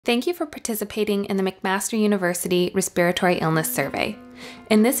Thank you for participating in the McMaster University Respiratory Illness Survey.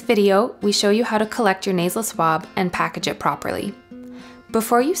 In this video, we show you how to collect your nasal swab and package it properly.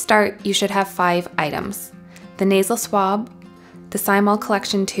 Before you start, you should have 5 items: the nasal swab, the cymol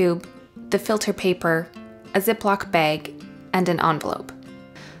collection tube, the filter paper, a Ziploc bag, and an envelope.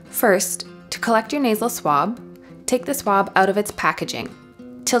 First, to collect your nasal swab, take the swab out of its packaging.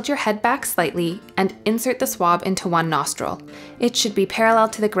 Tilt your head back slightly and insert the swab into one nostril. It should be parallel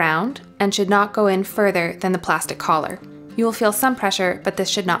to the ground and should not go in further than the plastic collar. You will feel some pressure, but this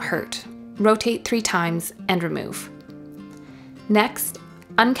should not hurt. Rotate 3 times and remove. Next,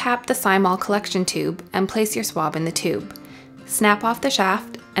 uncap the cymol collection tube and place your swab in the tube. Snap off the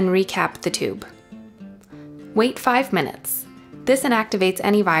shaft and recap the tube. Wait 5 minutes. This inactivates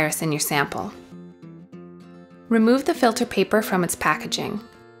any virus in your sample. Remove the filter paper from its packaging.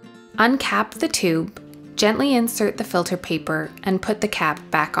 Uncap the tube, gently insert the filter paper, and put the cap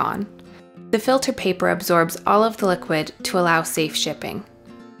back on. The filter paper absorbs all of the liquid to allow safe shipping.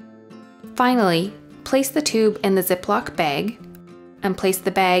 Finally, place the tube in the Ziploc bag and place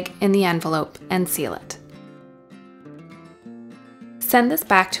the bag in the envelope and seal it. Send this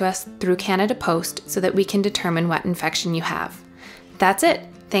back to us through Canada Post so that we can determine what infection you have. That's it.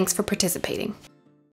 Thanks for participating.